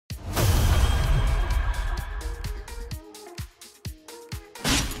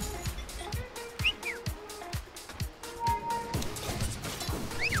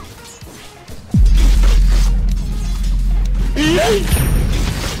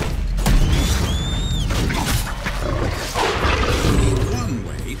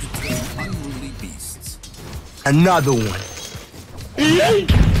Another one.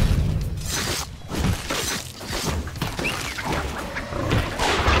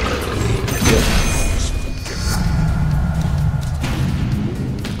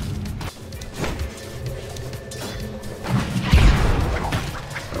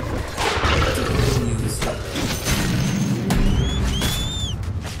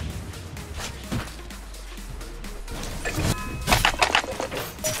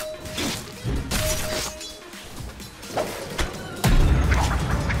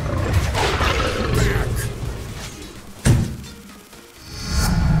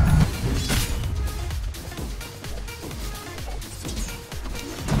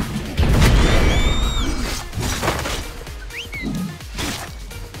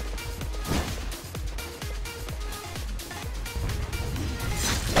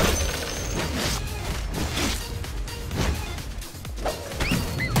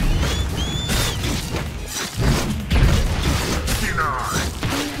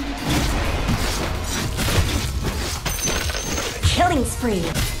 Killing spree.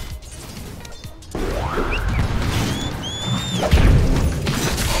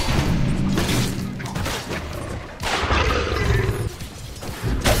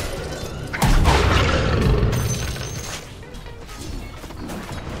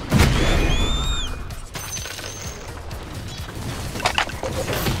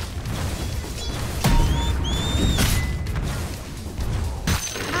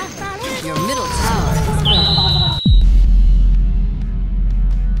 Your middle tower is down.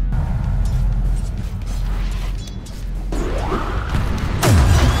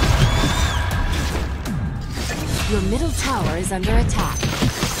 Your middle tower is under attack.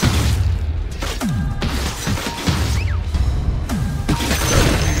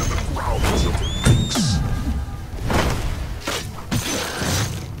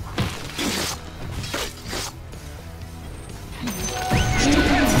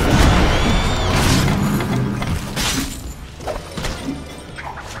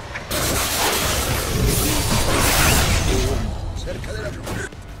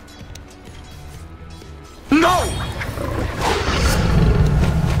 No!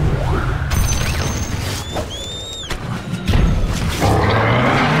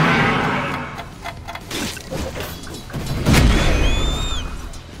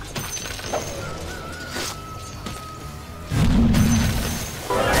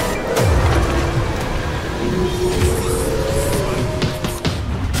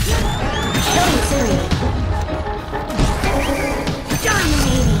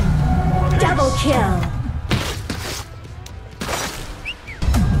 Dominating. Double kill.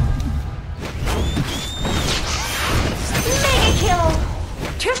 Mega kill.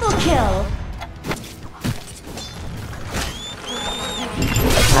 Triple kill.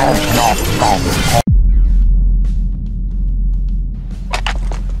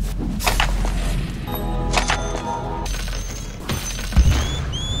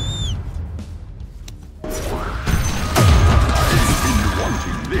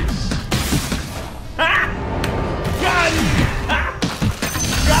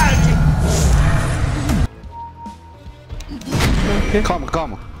 Calma,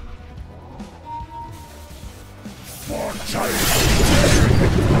 calma.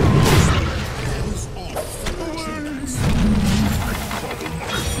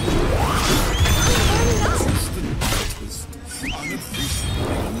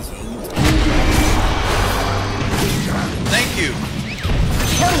 Thank you.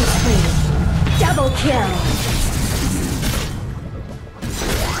 Killing spree. Double kill.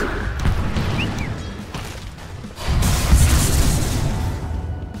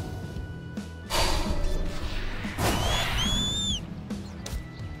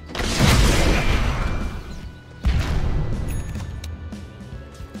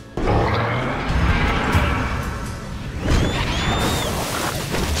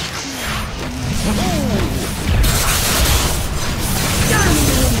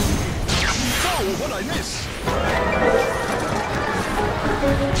 What'd I miss?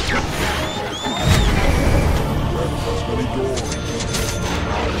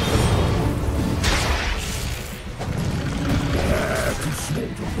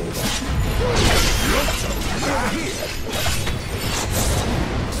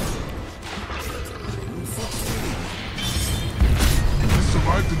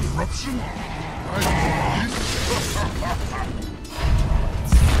 Survived an eruption?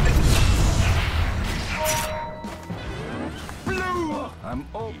 Blue! I'm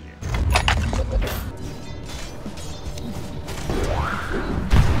over.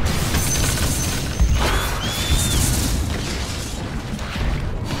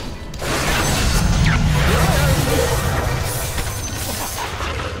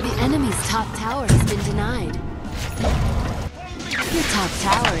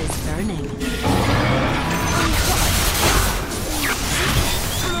 Tower is burning.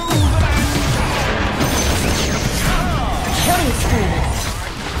 Killing spree.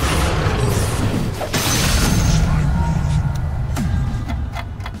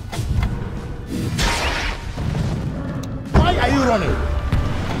 Why are you running?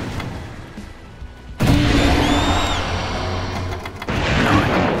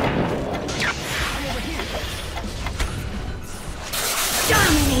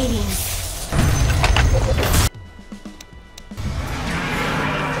 Dominating.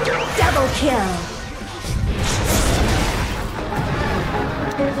 Double kill.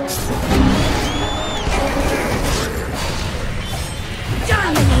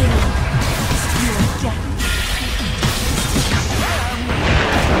 Dominating.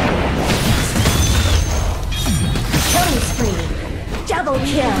 Killing spree. Double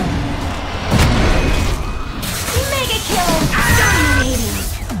kill. Mega kill. Dominating.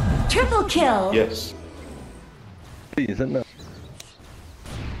 Triple kill. Yes. 隐身了。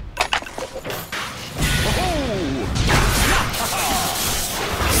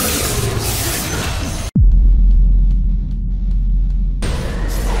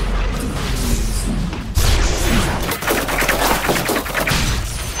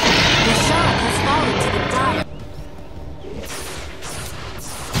 The shot has fallen to the dire.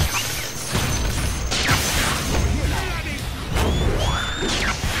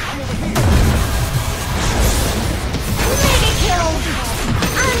 Mega kill.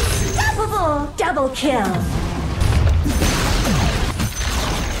 Unstoppable. Double kill.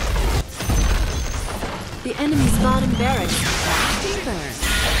 The enemy's bottom barracks is fast and burn.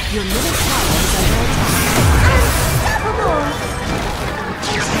 Your middle tower is under attack. Unstoppable.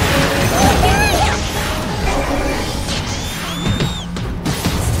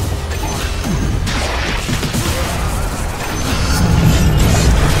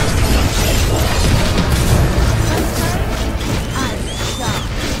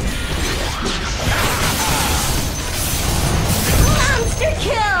 Monster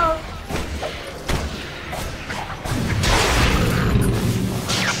kill.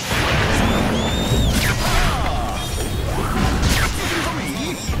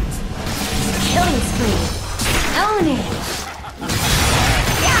 Killing spree. Own it.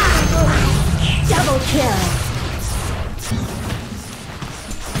 Yeah. Double kill.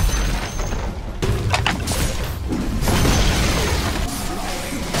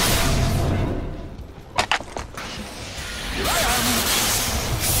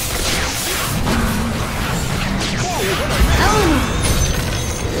 Own it.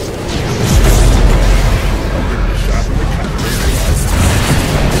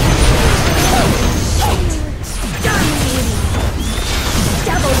 Dominating.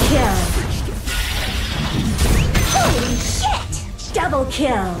 Double kill. Holy shit! Double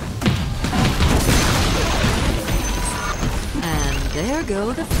kill. And there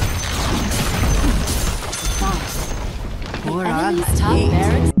go the fire. Poor enemy's top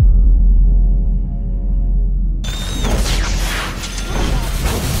barracks.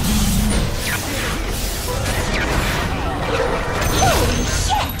 Holy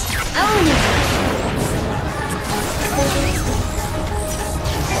shit! Own it.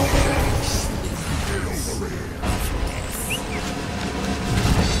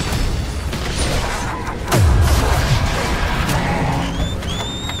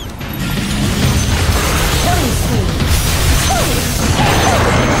 Killing spree. Holy shit!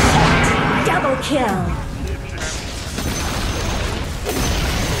 Double kill.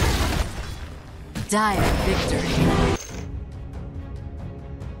 Dire victory.